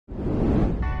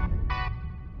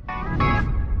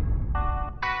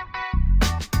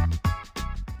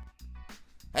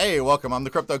Hey, welcome. I'm the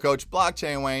crypto coach,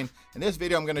 Blockchain Wayne. In this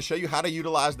video, I'm going to show you how to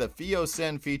utilize the FIO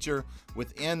Send feature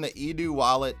within the Eidoo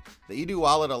Wallet. The Eidoo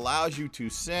Wallet allows you to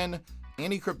send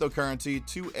any cryptocurrency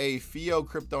to a FIO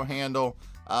Crypto Handle,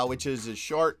 which is a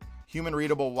short,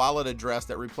 human-readable wallet address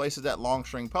that replaces that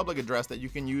long-string public address that you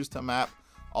can use to map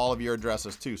all of your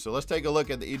addresses to. So let's take a look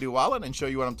at the Eidoo Wallet and show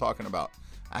you what I'm talking about.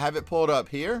 I have it pulled up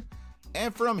here,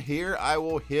 and from here, I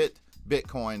will hit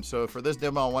Bitcoin. So for this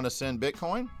demo, I want to send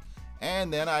Bitcoin.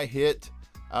 And then I hit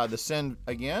the send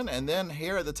again. And then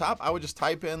here at the top, I would just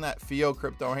type in that FIO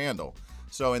crypto handle.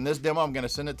 So in this demo, I'm going to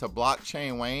send it to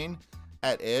Blockchain Wayne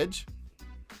at Edge.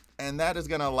 And that is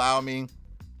going to allow me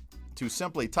to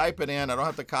simply type it in. I don't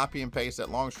have to copy and paste that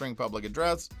long string public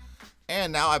address.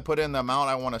 And now I put in the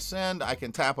amount I want to send. I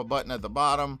can tap a button at the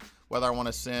bottom, whether I want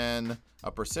to send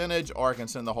a percentage or I can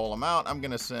send the whole amount. I'm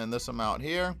going to send this amount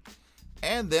here.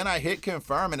 And then I hit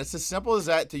confirm, and it's as simple as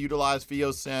that to utilize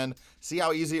FIO Send. See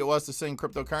how easy it was to send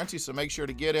cryptocurrency? So make sure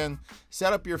to get in,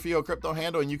 set up your FIO crypto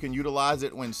handle, and you can utilize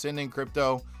it when sending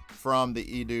crypto from the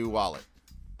Eidoo Wallet.